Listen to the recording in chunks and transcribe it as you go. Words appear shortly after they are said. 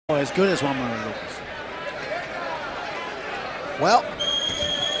as good as Juan Manuel Lopez. Well,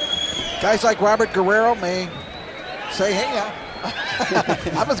 guys like Robert Guerrero may say, hey, yeah,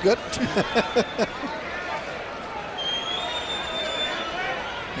 that was good.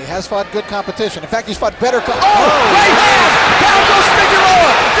 He has fought good competition. In fact, he's fought better. Right hand! Down goes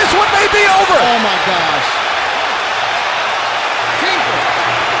Figueroa! This one may be over! Oh my gosh.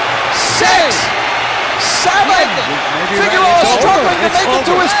 6, 7. Figueroa struggling to make it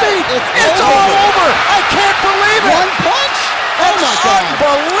to his feet. It's all over! I can't believe it! One punch? Oh my God.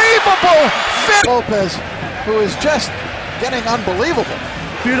 Unbelievable fit. Lopez, who is just getting unbelievable.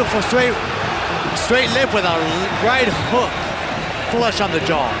 Beautiful straight lip with a right hook. Flush on the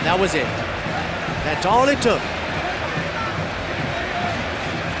jaw. That was it. That's all it took.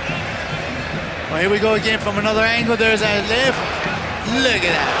 Well, here we go again from another angle. There's that lip. Look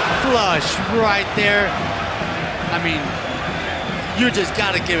at that flush right there. I mean, you just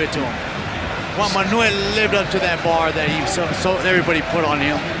got to give it to him. Juan Manuel lived up to that bar that so everybody put on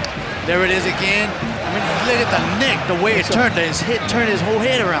him. There it is again. I mean, look at the neck, the way it turned. Turned his whole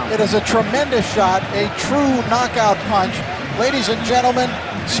head around. It is a tremendous shot, a true knockout punch. Ladies and gentlemen,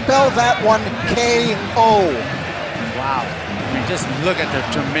 spell that one K.O. Wow. I mean, just look at the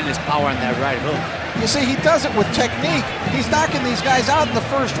tremendous power in that right hook. You see, he does it with technique. He's knocking these guys out in the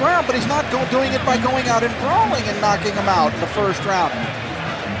first round, but he's not doing it by going out and brawling and knocking them out in the first round.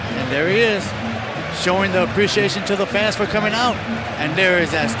 And there he is, showing the appreciation to the fans for coming out. And there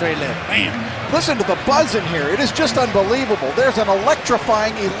is that straight left. Bam! Listen to the buzz in here. It is just unbelievable. There's an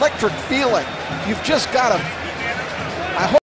electrifying, electric feeling. You've just got to...